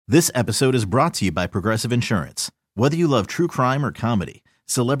This episode is brought to you by Progressive Insurance. Whether you love true crime or comedy,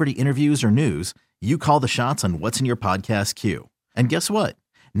 celebrity interviews or news, you call the shots on what's in your podcast queue. And guess what?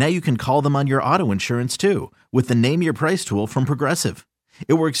 Now you can call them on your auto insurance too with the Name Your Price tool from Progressive.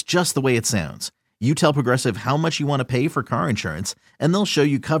 It works just the way it sounds. You tell Progressive how much you want to pay for car insurance, and they'll show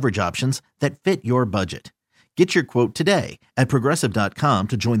you coverage options that fit your budget. Get your quote today at Progressive.com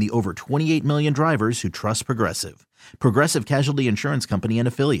to join the over 28 million drivers who trust Progressive. Progressive Casualty Insurance Company and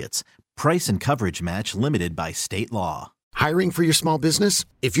Affiliates. Price and coverage match limited by state law. Hiring for your small business?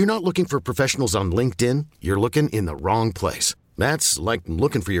 If you're not looking for professionals on LinkedIn, you're looking in the wrong place. That's like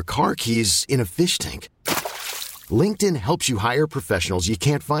looking for your car keys in a fish tank. LinkedIn helps you hire professionals you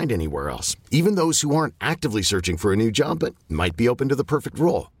can't find anywhere else, even those who aren't actively searching for a new job but might be open to the perfect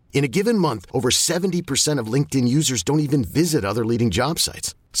role. In a given month, over 70% of LinkedIn users don't even visit other leading job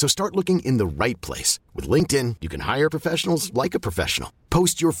sites. So start looking in the right place. With LinkedIn, you can hire professionals like a professional.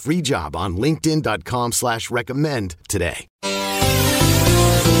 Post your free job on linkedin.com/recommend today.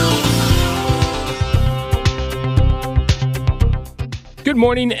 Good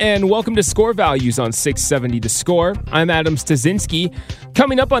morning and welcome to Score Values on 670 The Score. I'm Adam Stasinski.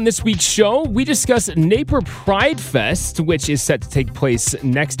 Coming up on this week's show, we discuss Naper Pride Fest, which is set to take place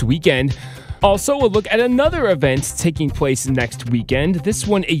next weekend. Also, we'll look at another event taking place next weekend, this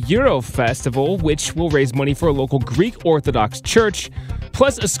one a Euro Festival, which will raise money for a local Greek Orthodox church.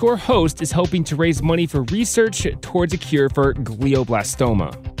 Plus, a Score host is hoping to raise money for research towards a cure for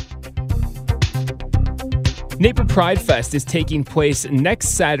glioblastoma. Naper Pride Fest is taking place next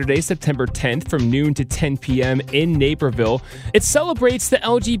Saturday, September 10th from noon to 10 p.m. in Naperville. It celebrates the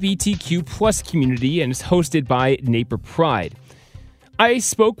LGBTQ plus community and is hosted by Naper Pride. I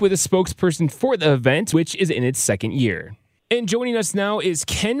spoke with a spokesperson for the event, which is in its second year. And joining us now is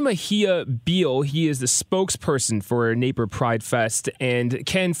Ken Mejia Beal. He is the spokesperson for Naper Pride Fest. And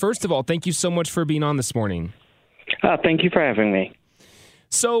Ken, first of all, thank you so much for being on this morning. Thank you for having me.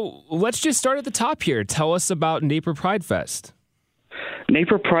 So let's just start at the top here. Tell us about Naper Pride Fest.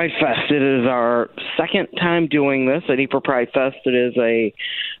 Naper Pride Fest. It is our second time doing this at Naper Pride Fest. It is a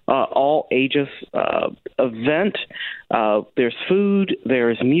all ages event. There's food,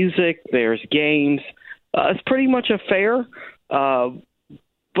 there's music, there's games. It's pretty much a fair,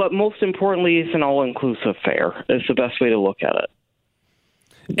 but most importantly, it's an all-inclusive fair. It's the best way to look at it.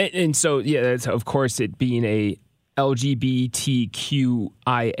 And so, yeah, that's, of course, it being a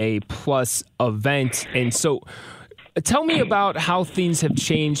LGBTQIA plus event. And so tell me about how things have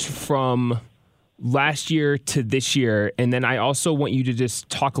changed from last year to this year. And then I also want you to just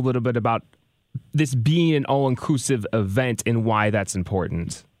talk a little bit about this being an all-inclusive event and why that's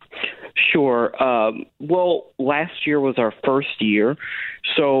important. Sure. Well, last year was our first year,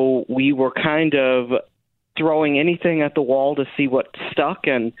 so we were kind of throwing anything at the wall to see what stuck,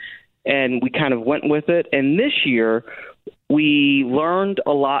 and we kind of went with it. And this year, we learned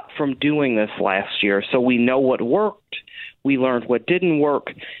a lot from doing this last year. So we know what worked. We learned what didn't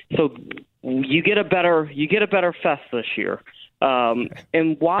work. So you get a better fest this year.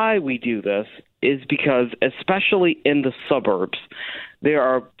 And why we do this is because, especially in the suburbs, there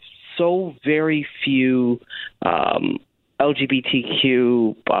are so very few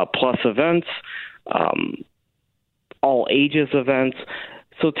LGBTQ plus events, all ages events.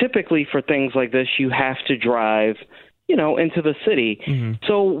 So typically for things like this, you have to drive, into the city. Mm-hmm.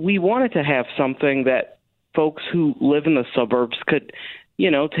 So we wanted to have something that folks who live in the suburbs could,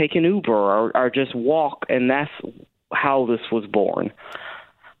 take an Uber or just walk. And that's how this was born.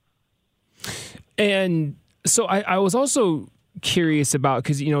 And so I was also curious about,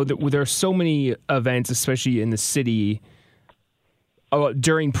 because, there are so many events, especially in the city,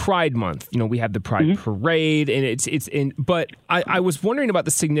 during Pride Month. We have the Pride Parade, and but I was wondering about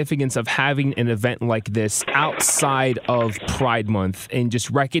the significance of having an event like this outside of Pride Month, and just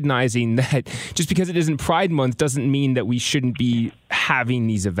recognizing that just because it isn't Pride Month doesn't mean that we shouldn't be having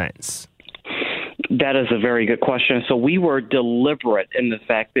these events. That is a very good question. So we were deliberate in the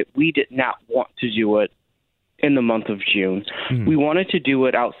fact that we did not want to do it in the month of June. Mm-hmm. We wanted to do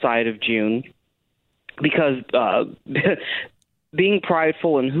it outside of June because being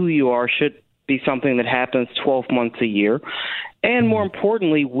prideful in who you are should be something that happens 12 months a year. And more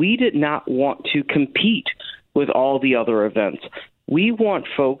importantly, we did not want to compete with all the other events. We want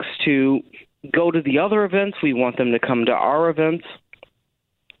folks to go to the other events. We want them to come to our events.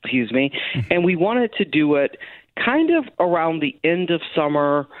 And we wanted to do it kind of around the end of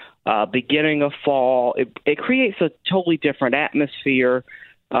summer, beginning of fall. It creates a totally different atmosphere.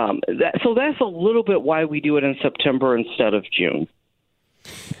 So that's a little bit why we do it in September instead of June.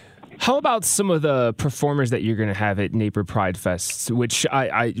 How about some of the performers that you're going to have at Naper Pride Fest, which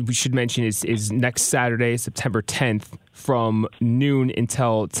we should mention is next Saturday, September 10th, from noon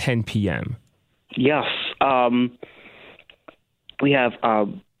until 10 p.m.? Yes. We have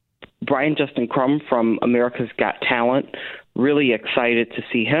Brian Justin Crum from America's Got Talent. Really excited to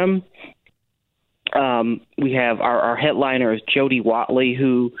see him. We have our headliner is Jody Watley,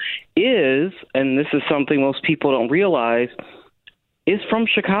 who is, and this is something most people don't realize, is from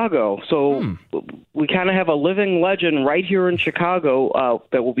Chicago. So we kind of have a living legend right here in Chicago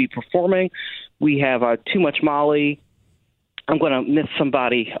that will be performing. We have Too Much Molly. I'm going to miss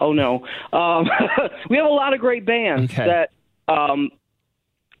somebody. Oh, no. We have a lot of great bands that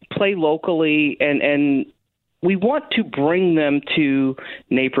play locally, and we want to bring them to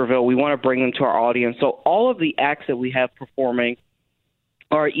Naperville. We want to bring them to our audience. So all of the acts that we have performing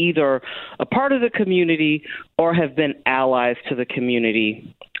are either a part of the community or have been allies to the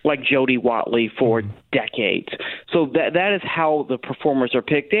community, like Jody Watley for decades. So that is how the performers are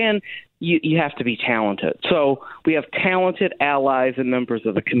picked, and you have to be talented. So we have talented allies and members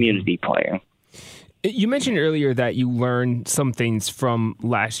of the community playing. You mentioned earlier that you learned some things from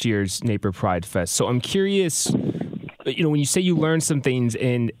last year's Naper Pride Fest. So I'm curious, when you say you learned some things,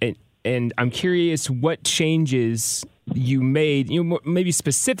 and I'm curious what changes you made, maybe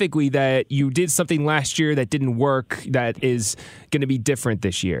specifically that you did something last year that didn't work that is going to be different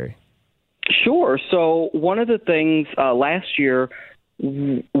this year. Sure. So one of the things last year,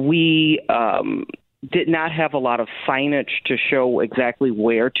 we did not have a lot of signage to show exactly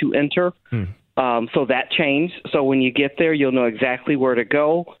where to enter. So that changed. So when you get there, you'll know exactly where to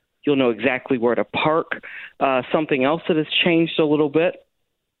go. You'll know exactly where to park. Something else that has changed a little bit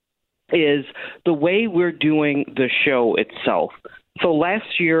is the way we're doing the show itself. So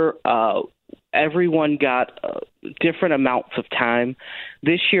last year, everyone got different amounts of time.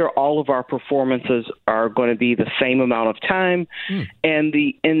 This year, all of our performances are going to be the same amount of time. And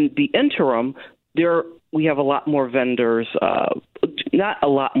in the interim, we have a lot more vendors, not a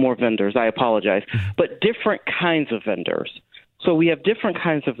lot more vendors, I apologize, but different kinds of vendors. So we have different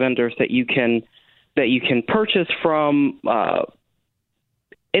kinds of vendors that you can purchase from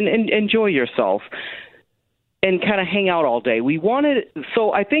and enjoy yourself and kind of hang out all day.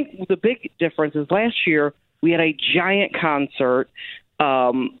 So I think the big difference is last year we had a giant concert,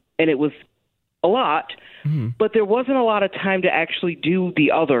 and it was a lot, but there wasn't a lot of time to actually do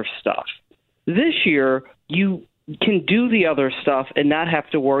the other stuff. This year, you can do the other stuff and not have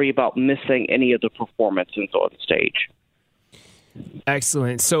to worry about missing any of the performances on stage.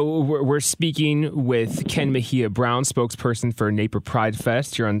 Excellent. So we're speaking with Ken Mejia Brown, spokesperson for Naper Pride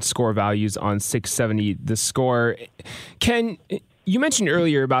Fest. You're on Score Values on 670 The Score. Ken, you mentioned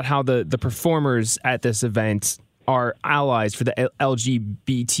earlier about how the performers at this event are allies for the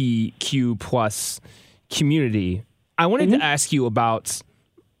LGBTQ plus community. I wanted to ask you about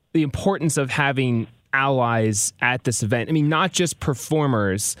the importance of having allies at this event. I mean, not just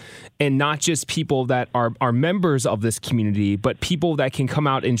performers and not just people that are members of this community, but people that can come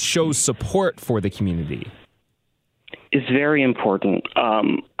out and show support for the community. It's very important.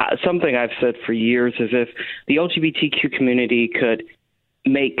 Something I've said for years is if the LGBTQ community could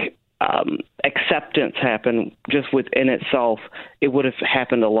make acceptance happen just within itself, it would have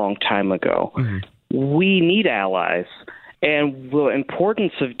happened a long time ago. We need allies. And the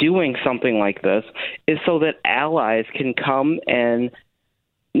importance of doing something like this is so that allies can come and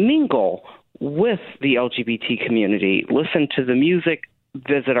mingle with the LGBT community, listen to the music,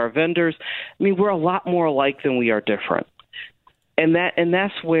 visit our vendors. I mean, we're a lot more alike than we are different. And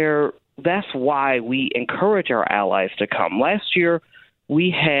that's why we encourage our allies to come. Last year, we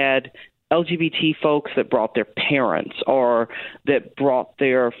had LGBT folks that brought their parents or that brought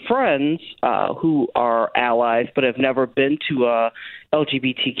their friends who are allies but have never been to a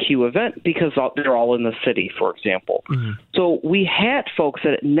LGBTQ event because they're all in the city, for example. So we had folks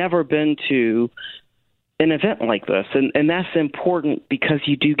that had never been to an event like this, and that's important because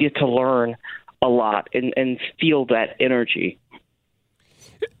you do get to learn a lot and feel that energy.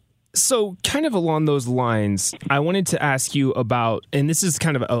 So kind of along those lines, I wanted to ask you about, and this is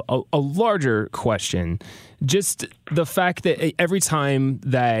kind of a larger question, just the fact that every time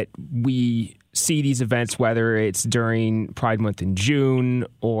that we see these events, whether it's during Pride Month in June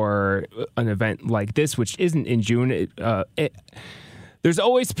or an event like this, which isn't in June, there's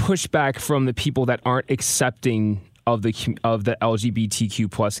always pushback from the people that aren't accepting of the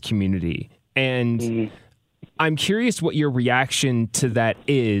LGBTQ plus community. And I'm curious what your reaction to that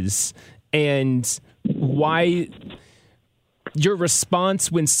is and why your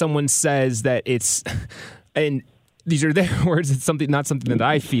response when someone says that it's, and these are their words. It's not something that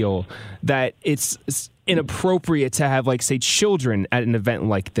I feel, that it's inappropriate to have, like, say, children at an event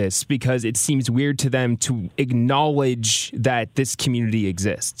like this because it seems weird to them to acknowledge that this community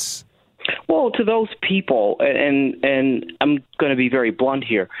exists. Well, to those people, and I'm going to be very blunt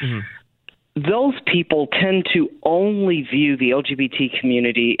here, those people tend to only view the LGBT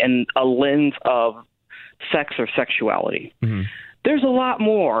community in a lens of sex or sexuality. There's a lot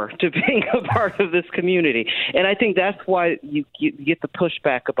more to being a part of this community. And I think that's why you get the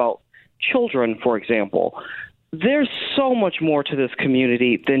pushback about children, for example. There's so much more to this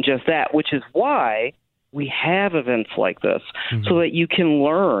community than just that, which is why we have events like this, so that you can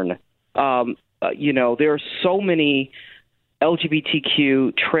learn. There are so many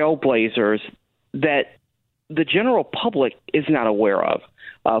LGBTQ trailblazers that the general public is not aware of.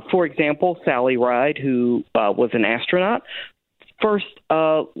 For example, Sally Ride, who was an astronaut, first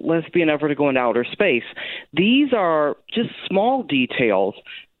lesbian ever to go into outer space. These are just small details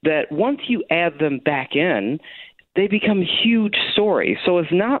that once you add them back in, they become huge stories. So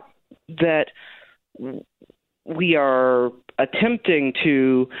it's not that we are attempting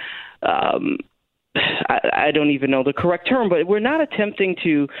to I don't even know the correct term, but we're not attempting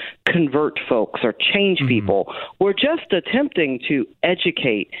to convert folks or change people. We're just attempting to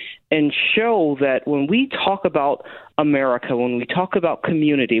educate and show that when we talk about America, when we talk about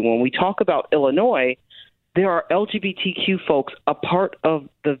community, when we talk about Illinois, there are LGBTQ folks a part of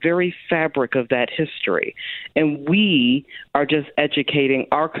the very fabric of that history. And we are just educating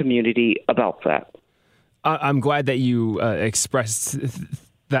our community about that. I'm glad that you expressed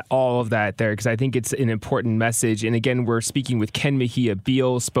all of that there, because I think it's an important message. And again, we're speaking with Ken Mejia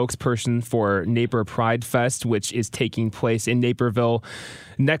Beal, spokesperson for Naper Pride Fest, which is taking place in Naperville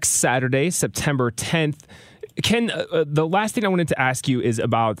next Saturday, September 10th. Ken, the last thing I wanted to ask you is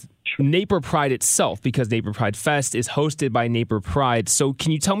about Naper Pride itself, because Naper Pride Fest is hosted by Naper Pride. So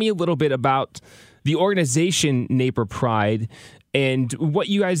can you tell me a little bit about the organization Naper Pride and what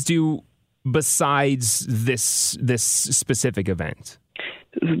you guys do besides this specific event?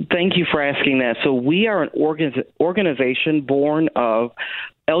 Thank you for asking that. So we are an organization born of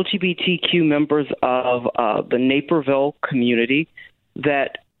LGBTQ members of the Naperville community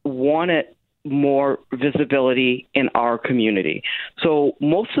that wanted more visibility in our community. So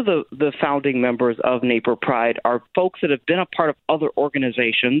most of the founding members of Naper Pride are folks that have been a part of other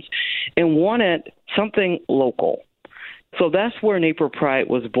organizations and wanted something local. So that's where Naper Pride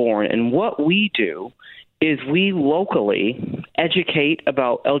was born. And what we do is we locally educate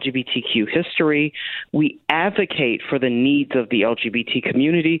about LGBTQ history. We advocate for the needs of the LGBT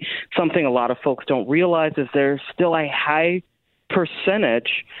community. Something a lot of folks don't realize is there's still a high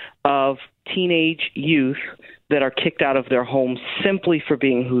percentage of teenage youth that are kicked out of their homes simply for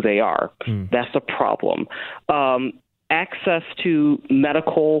being who they are. That's a problem. Access to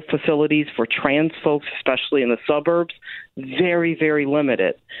medical facilities for trans folks, especially in the suburbs, very, very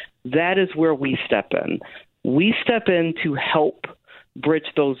limited. That is where we step in. We step in to help bridge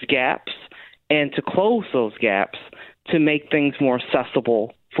those gaps and to close those gaps to make things more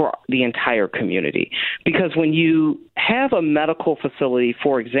accessible for the entire community. Because when you have a medical facility,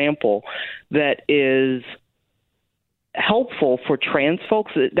 for example, that is helpful for trans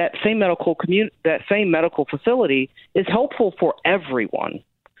folks, that same medical facility is helpful for everyone.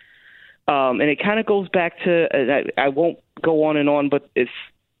 And it kind of goes back to, I won't go on, but it's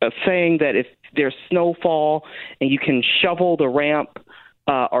a saying that if there's snowfall and you can shovel the ramp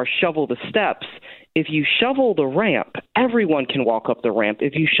or shovel the steps, if you shovel the ramp, everyone can walk up the ramp.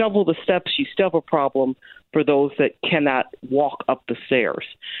 If you shovel the steps, you still have a problem for those that cannot walk up the stairs.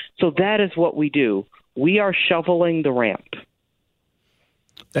 So that is what we do. We are shoveling the ramp.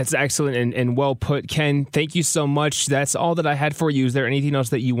 That's excellent and well put, Ken. Thank you so much. That's all that I had for you. Is there anything else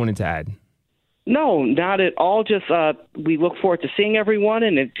that you wanted to add? No, not at all. Just we look forward to seeing everyone.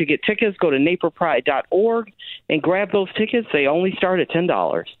 And to get tickets, go to naperpride.org and grab those tickets. They only start at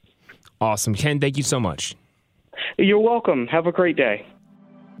 $10. Awesome. Ken, thank you so much. You're welcome. Have a great day.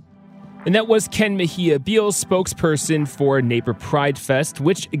 And that was Ken Mejia Beal, spokesperson for Naper Pride Fest,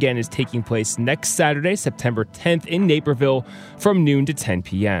 which again is taking place next Saturday, September 10th in Naperville from noon to 10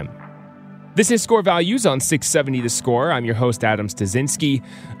 p.m. This is Score Values on 670 The Score. I'm your host, Adam Stasinski.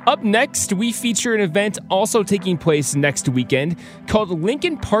 Up next, we feature an event also taking place next weekend called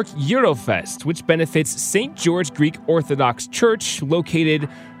Lincoln Park Eurofest, which benefits St. George Greek Orthodox Church, located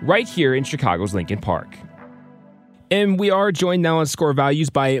right here in Chicago's Lincoln Park. And we are joined now on Score Values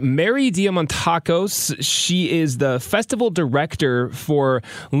by Mary Diamantakos. She is the festival director for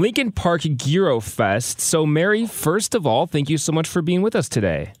Lincoln Park Eurofest. So, Mary, first of all, thank you so much for being with us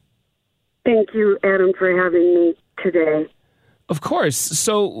today. Thank you, Adam, for having me today. Of course.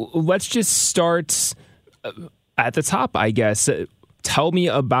 So let's just start at the top, I guess. Tell me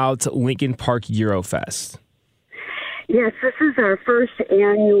about Lincoln Park Eurofest. Yes, this is our first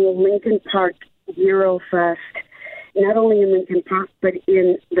annual Lincoln Park Eurofest, not only in Lincoln Park, but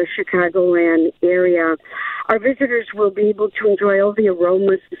in the Chicagoland area. Our visitors will be able to enjoy all the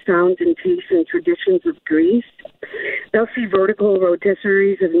aromas, the sounds, and tastes and traditions of Greece. They'll see vertical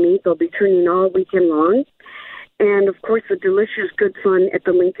rotisseries of meat. They'll be turning all weekend long. And, of course, the delicious good fun at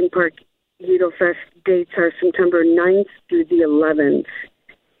the Lincoln Park Eurofest dates are September 9th through the 11th.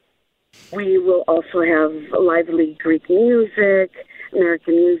 We will also have lively Greek music,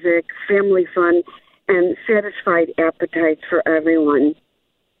 American music, family fun, and satisfied appetites for everyone.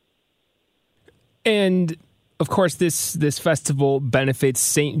 And, of course, this festival benefits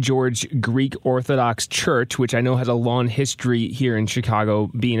St. George Greek Orthodox Church, which I know has a long history here in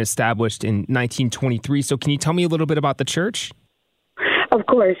Chicago, being established in 1923. So can you tell me a little bit about the church? Of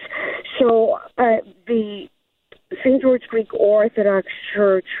course. So the St. George Greek Orthodox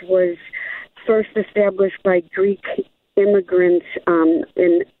Church was first established by Greek immigrants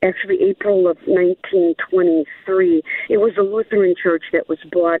in actually April of 1923. It was a Lutheran church that was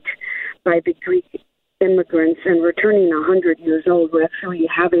bought by the Greek immigrants and returning 100 years old. We're actually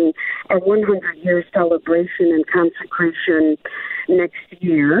having our 100-year celebration and consecration next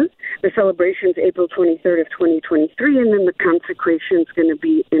year. The celebration is April 23rd of 2023, and then the consecration is going to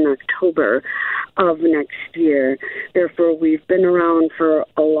be in October of next year. Therefore, we've been around for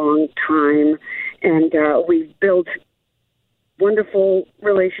a long time, and we've built wonderful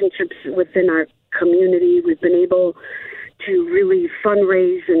relationships within our community. We've been able to really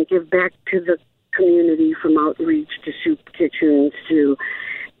fundraise and give back to the community, from outreach to soup kitchens to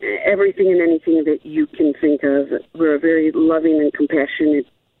everything and anything that you can think of. We're a very loving and compassionate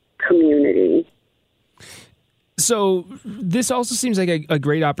community. So this also seems like a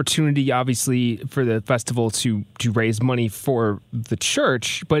great opportunity, obviously, for the festival to raise money for the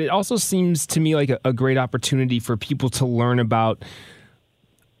church, but it also seems to me like a great opportunity for people to learn about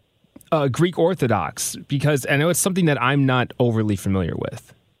Greek Orthodox, because I know it's something that I'm not overly familiar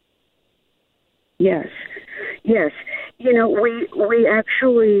with. Yes. You know, we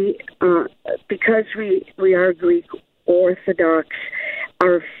actually, because we are Greek Orthodox,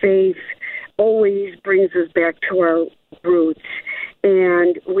 our faith always brings us back to our roots,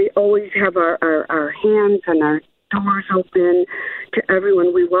 and we always have our hands and our doors open to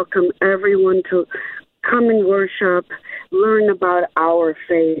everyone. We welcome everyone to come and worship, learn about our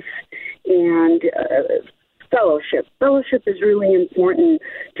faith, and fellowship. Fellowship is really important,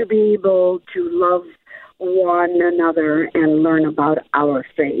 to be able to love one another and learn about our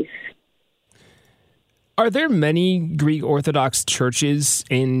faith. Are there many Greek Orthodox churches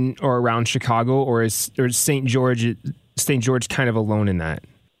in or around Chicago, or is St. George kind of alone in that?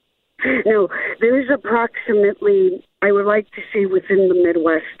 No, there is approximately, I would like to say, within the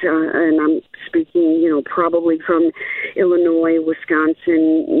Midwest, and I'm speaking, probably from Illinois,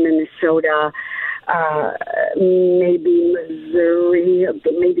 Wisconsin, Minnesota, maybe Missouri,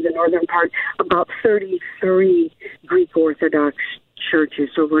 maybe the northern part, about 33 Greek Orthodox churches.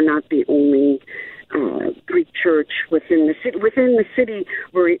 So we're not the only Greek church within the city. Within the city,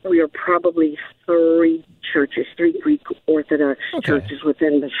 we are probably three Greek Orthodox churches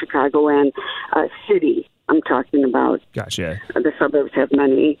within the Chicagoland city. I'm talking about. Gotcha. The suburbs have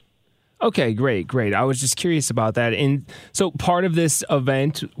many. Okay, great. I was just curious about that. And so part of this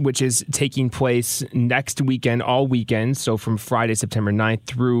event, which is taking place next weekend, all weekend, so from Friday, September 9th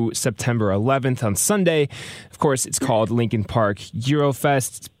through September 11th on Sunday, of course, it's called Lincoln Park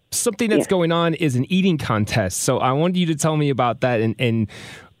Eurofest. Something that's going on is an eating contest. So I wanted you to tell me about that. And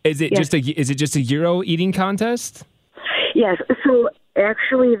is it just a Euro eating contest? Yes. So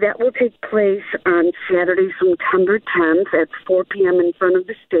actually, that will take place on Saturday, September 10th at 4 p.m. in front of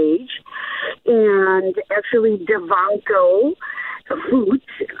the stage. And actually, Devanco Foods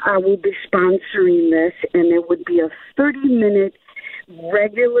will be sponsoring this, and it would be a 30-minute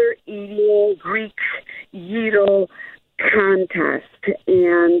regular eating Greek gyro contest.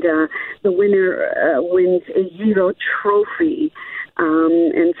 And the winner wins a gyro trophy.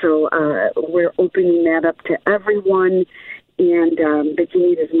 And so we're opening that up to everyone. And they can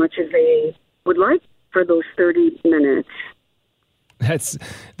eat as much as they would like for those 30 minutes.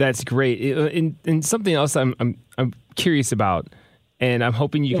 That's great. And something else I'm curious about, and I'm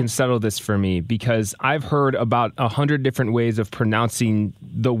hoping you can settle this for me, because I've heard about 100 different ways of pronouncing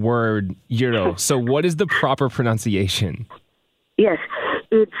the word gyro. So what is the proper pronunciation? Yes,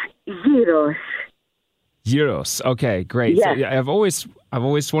 it's gyros. Gyros. Okay, great. Yes. So I've always I've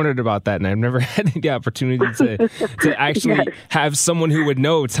always wondered about that, and I've never had the opportunity to actually have someone who would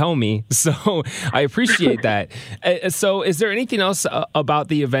know tell me. So I appreciate that. So is there anything else about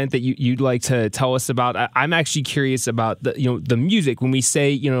the event that you'd like to tell us about? I'm actually curious about the music. When we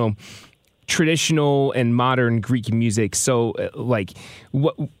say, traditional and modern Greek music, so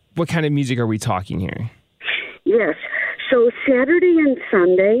what kind of music are we talking here? Yes. So Saturday and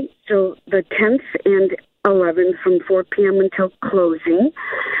Sunday, so the 10th and 11th from 4 p.m. until closing,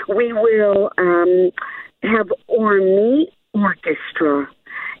 we will have Ormi Orchestra,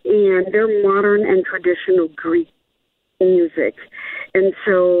 and they're modern and traditional Greek music. And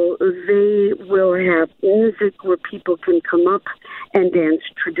so they will have music where people can come up and dance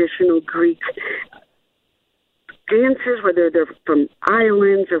traditional Greek dances, whether they're from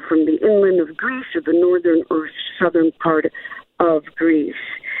islands or from the inland of Greece or the northern or southern part of Greece.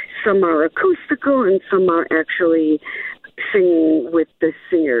 Some are acoustical and some are actually singing with the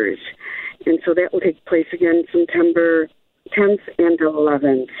singers. And so that will take place again September 10th and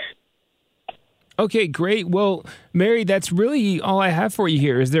 11th. Okay, great. Well, Mary, that's really all I have for you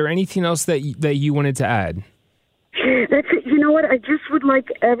here. Is there anything else that you wanted to add? That's it. You know what? I just would like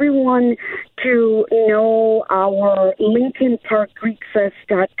everyone to know our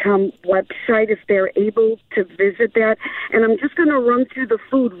LincolnParkGreekFest.com website if they're able to visit that. And I'm just going to run through the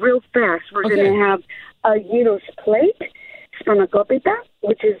food real fast. We're going to have a gyros plate, spanakopita,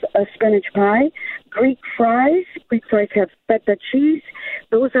 which is a spinach pie, Greek fries. Greek fries have feta cheese.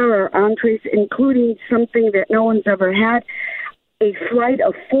 Those are our entrees, including something that no one's ever had, a flight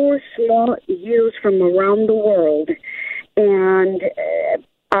of 4 small gyros from around the world. And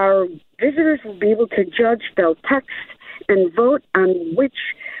our visitors will be able to judge. They'll text and vote on which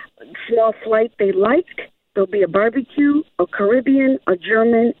small flight they liked. There'll be a barbecue, a Caribbean, a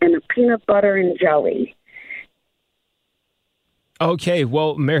German, and a peanut butter and jelly. Okay,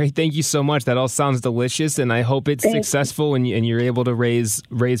 well, Mary, thank you so much. That all sounds delicious, and I hope it's successful and you're able to raise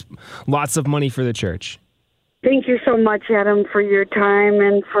lots of money for the church. Thank you so much, Adam, for your time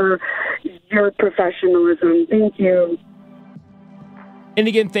and for your professionalism. Thank you. And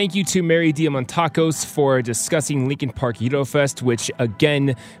again, thank you to Mary Diamantakos for discussing Lincoln Park Eurofest, which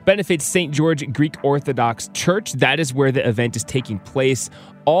again benefits St. George Greek Orthodox Church. That is where the event is taking place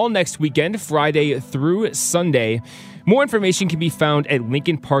all next weekend, Friday through Sunday. More information can be found at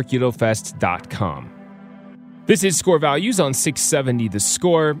LincolnParkEurofest.com. This is Score Values on 670 The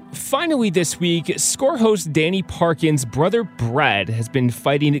Score. Finally this week, Score host Danny Parkin's brother Brad has been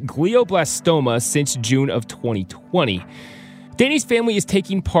fighting glioblastoma since June of 2020. Danny's family is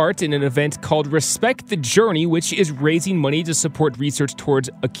taking part in an event called Respect the Journey, which is raising money to support research towards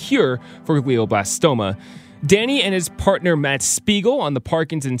a cure for glioblastoma. Danny and his partner Matt Spiegel on the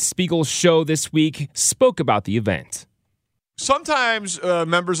Parkins and Spiegel show this week spoke about the event. Sometimes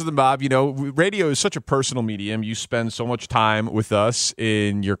members of the mob, radio is such a personal medium. You spend so much time with us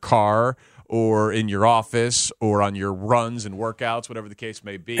in your car or in your office or on your runs and workouts, whatever the case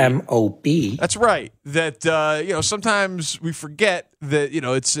may be. M-O-B. That's right. That, sometimes we forget that,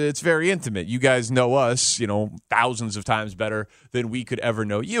 it's very intimate. You guys know us, thousands of times better than we could ever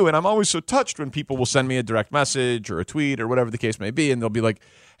know you. And I'm always so touched when people will send me a direct message or a tweet or whatever the case may be. And they'll be like,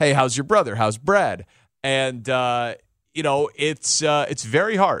 hey, how's your brother? How's Brad? And, it's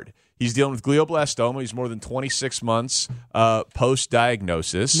very hard. He's dealing with glioblastoma. He's more than 26 months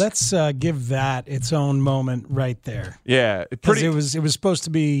post-diagnosis. Let's give that its own moment right there. Yeah, because it was supposed to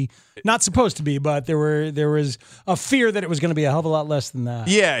be not supposed to be, but there was a fear that it was going to be a hell of a lot less than that.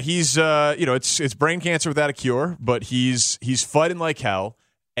 Yeah, he's it's brain cancer without a cure, but he's fighting like hell,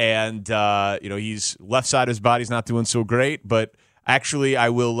 and he's left side of his body's not doing so great. But actually, I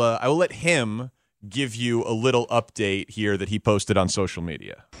will let him give you a little update here that he posted on social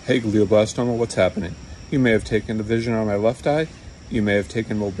media. Hey, glioblastoma, what's happening? You may have taken the vision out of my left eye, you may have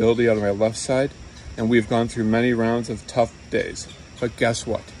taken mobility out of my left side, and we've gone through many rounds of tough days. But guess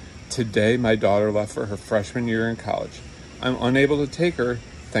what? Today, my daughter left for her freshman year in college. I'm unable to take her,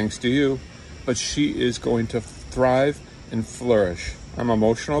 thanks to you, but she is going to thrive and flourish. I'm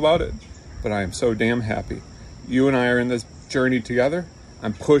emotional about it, but I am so damn happy. You and I are in this journey together.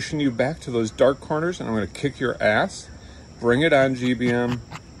 I'm pushing you back to those dark corners, and I'm going to kick your ass. Bring it on, GBM.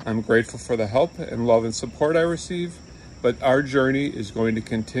 I'm grateful for the help and love and support I receive, but our journey is going to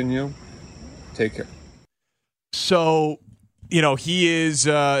continue. Take care. So, he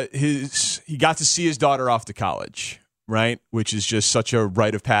got to see his daughter off to college, right? Which is just such a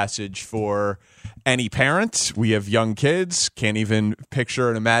rite of passage for any parent. We have young kids, can't even picture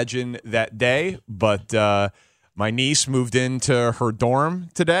and imagine that day, but My niece moved into her dorm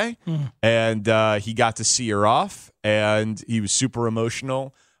today, and he got to see her off, and he was super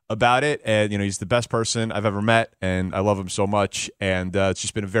emotional about it. And, he's the best person I've ever met, and I love him so much. And it's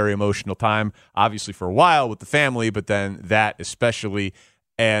just been a very emotional time, obviously, for a while with the family, but then that especially.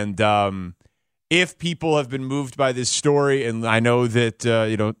 And if people have been moved by this story, and I know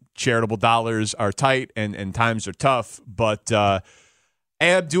that, charitable dollars are tight and times are tough, but I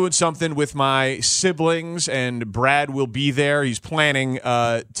am doing something with my siblings, and Brad will be there. He's planning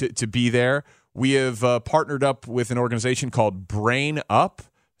to be there. We have partnered up with an organization called Brain Up.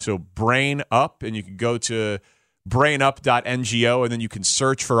 So Brain Up, and you can go to brainup.ngo, and then you can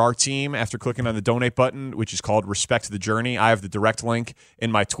search for our team after clicking on the donate button, which is called Respect the Journey. I have the direct link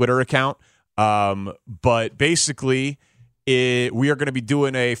in my Twitter account. But basically, we are going to be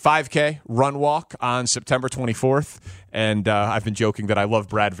doing a 5K run walk on September 24th. And I've been joking that I love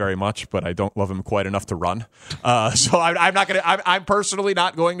Brad very much, but I don't love him quite enough to run. So I'm personally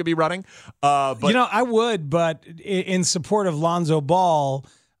not going to be running. But I would, but in support of Lonzo Ball,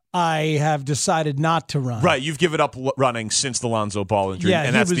 I have decided not to run. Right, you've given up running since the Lonzo Ball injury,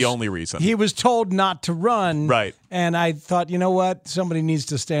 and that's the only reason. He was told not to run, right? And I thought, you know what? Somebody needs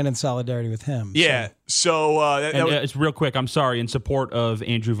to stand in solidarity with him. Yeah. So it's real quick. I'm sorry. In support of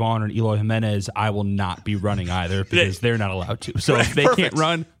Andrew Vaughn and Eloy Jimenez, I will not be running either because they're not allowed to. So if they can't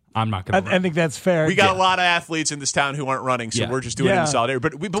run, I'm not going to run. I think that's fair. We got a lot of athletes in this town who aren't running, so we're just doing it in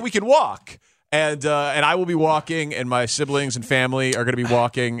solidarity. But we can walk. And I will be walking, and my siblings and family are going to be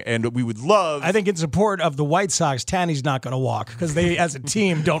walking, and we would love... I think in support of the White Sox, Tanny's not going to walk, because they, as a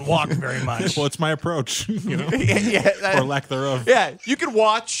team, don't walk very much. Well, it's my approach, or lack thereof. Yeah, you can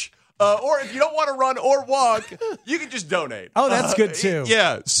watch, or if you don't want to run or walk, you can just donate. Oh, that's good, too.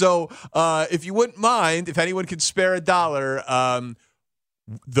 Yeah, so if you wouldn't mind, if anyone can spare $1,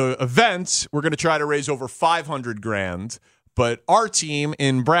 the event, we're going to try to raise over $500,000. But our team,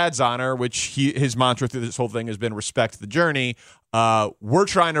 in Brad's honor, which his mantra through this whole thing has been respect the journey, we're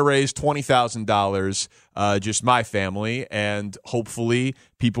trying to raise $20,000, just my family, and hopefully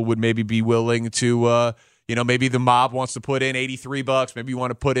people would maybe be willing to, maybe the mob wants to put in $83, maybe you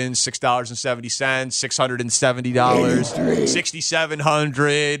want to put in $6.70, $670,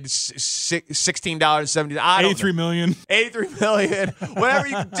 $6,700, $16.70. $83 million. $83 million, whatever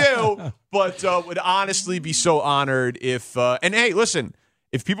you can do. But would honestly be so honored if, and hey, listen,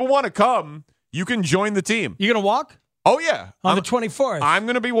 if people want to come, you can join the team. You going to walk? Oh, yeah. On the 24th. I'm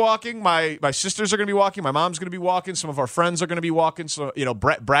going to be walking. My sisters are going to be walking. My mom's going to be walking. Some of our friends are going to be walking. So,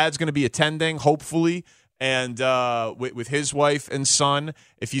 Brad's going to be attending, hopefully, and with his wife and son,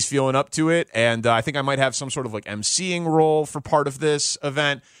 if he's feeling up to it. And I think I might have some sort of emceeing role for part of this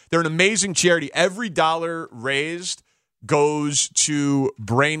event. They're an amazing charity. Every dollar raised goes to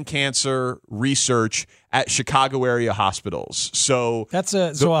brain cancer research at Chicago area hospitals. So that's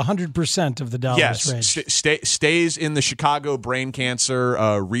 100% of the dollars raised. Stays in the Chicago brain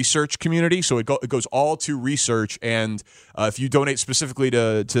cancer research community. So it goes all to research. And if you donate specifically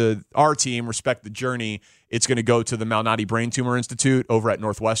to our team, Respect the Journey, it's going to go to the Malnati Brain Tumor Institute over at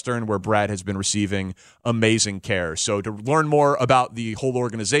Northwestern, where Brad has been receiving amazing care. So to learn more about the whole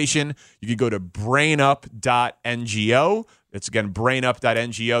organization, you can go to brainup.ngo. It's, again,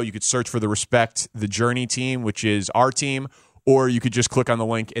 brainup.ngo. You could search for the Respect the Journey team, which is our team, or you could just click on the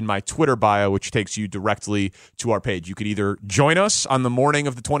link in my Twitter bio, which takes you directly to our page. You could either join us on the morning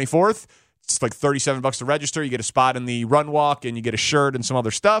of the 24th. It's $37 to register. You get a spot in the run walk, and you get a shirt and some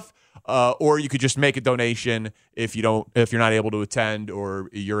other stuff. Or you could just make a donation if you're not able to attend, or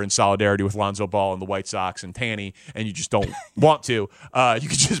you're in solidarity with Lonzo Ball and the White Sox and Tanny, and you just don't want to. You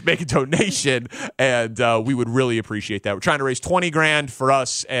could just make a donation, and we would really appreciate that. We're trying to raise $20,000 for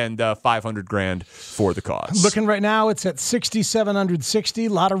us and $500,000 for the cause. Looking right now, it's at 6,760. A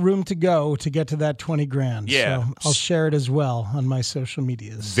lot of room to go to get to that $20,000. Yeah, so I'll share it as well on my social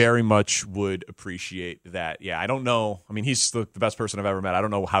medias. Very much would appreciate that. Yeah, I don't know. I mean, he's the best person I've ever met. I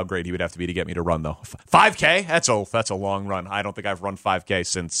don't know how great he would have to be to get me to run, though. 5K? That's a long run. I don't think I've run 5K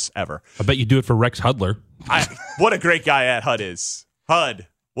since ever. I bet you do it for Rex Hudler. What a great guy at HUD is. HUD,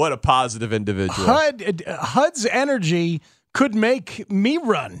 what a positive individual. HUD's energy could make me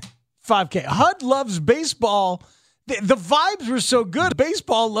run 5K. HUD loves baseball. The vibes were so good.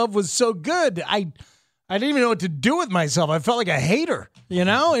 Baseball love was so good. I didn't even know what to do with myself. I felt like a hater,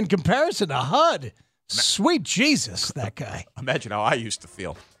 in comparison to HUD. Sweet Jesus, that guy. Imagine how I used to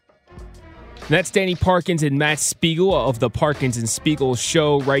feel. That's Danny Parkins and Matt Spiegel of the Parkins and Spiegel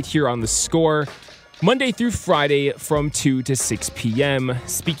Show right here on The Score, Monday through Friday from 2 to 6 p.m.,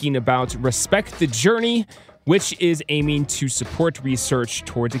 speaking about Respect the Journey, which is aiming to support research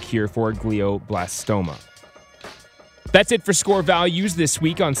towards a cure for glioblastoma. That's it for Score Values this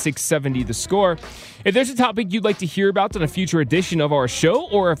week on 670 The Score. If there's a topic you'd like to hear about on a future edition of our show,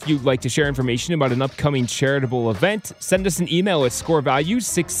 or if you'd like to share information about an upcoming charitable event, send us an email at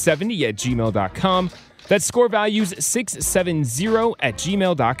scorevalues670@gmail.com. That's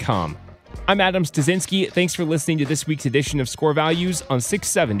scorevalues670@gmail.com. I'm Adam Stasinski. Thanks for listening to this week's edition of Score Values on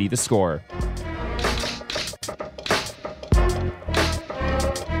 670 The Score.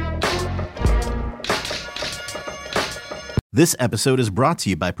 This episode is brought to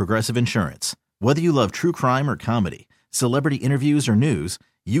you by Progressive Insurance. Whether you love true crime or comedy, celebrity interviews or news,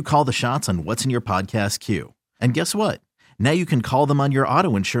 you call the shots on what's in your podcast queue. And guess what? Now you can call them on your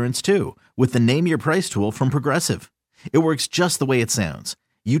auto insurance too with the Name Your Price tool from Progressive. It works just the way it sounds.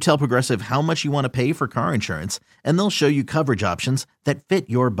 You tell Progressive how much you want to pay for car insurance, and they'll show you coverage options that fit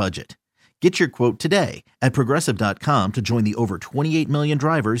your budget. Get your quote today at Progressive.com to join the over 28 million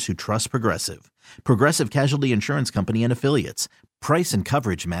drivers who trust Progressive. Progressive Casualty Insurance Company and Affiliates. Price and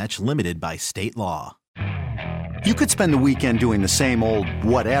coverage match limited by state law. You could spend the weekend doing the same old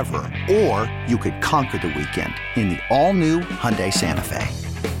whatever, or you could conquer the weekend in the all-new Hyundai Santa Fe.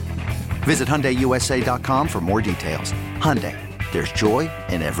 Visit HyundaiUSA.com for more details. Hyundai, there's joy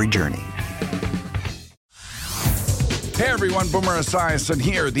in every journey. Hey everyone, Boomer Esiason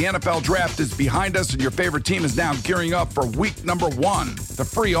here. The NFL Draft is behind us and your favorite team is now gearing up for week number 1. The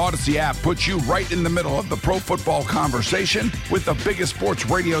free Odyssey app puts you right in the middle of the pro football conversation with the biggest sports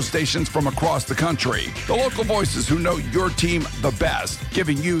radio stations from across the country. The local voices who know your team the best,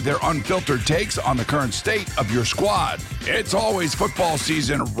 giving you their unfiltered takes on the current state of your squad. It's always football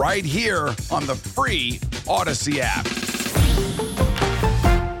season right here on the free Odyssey app.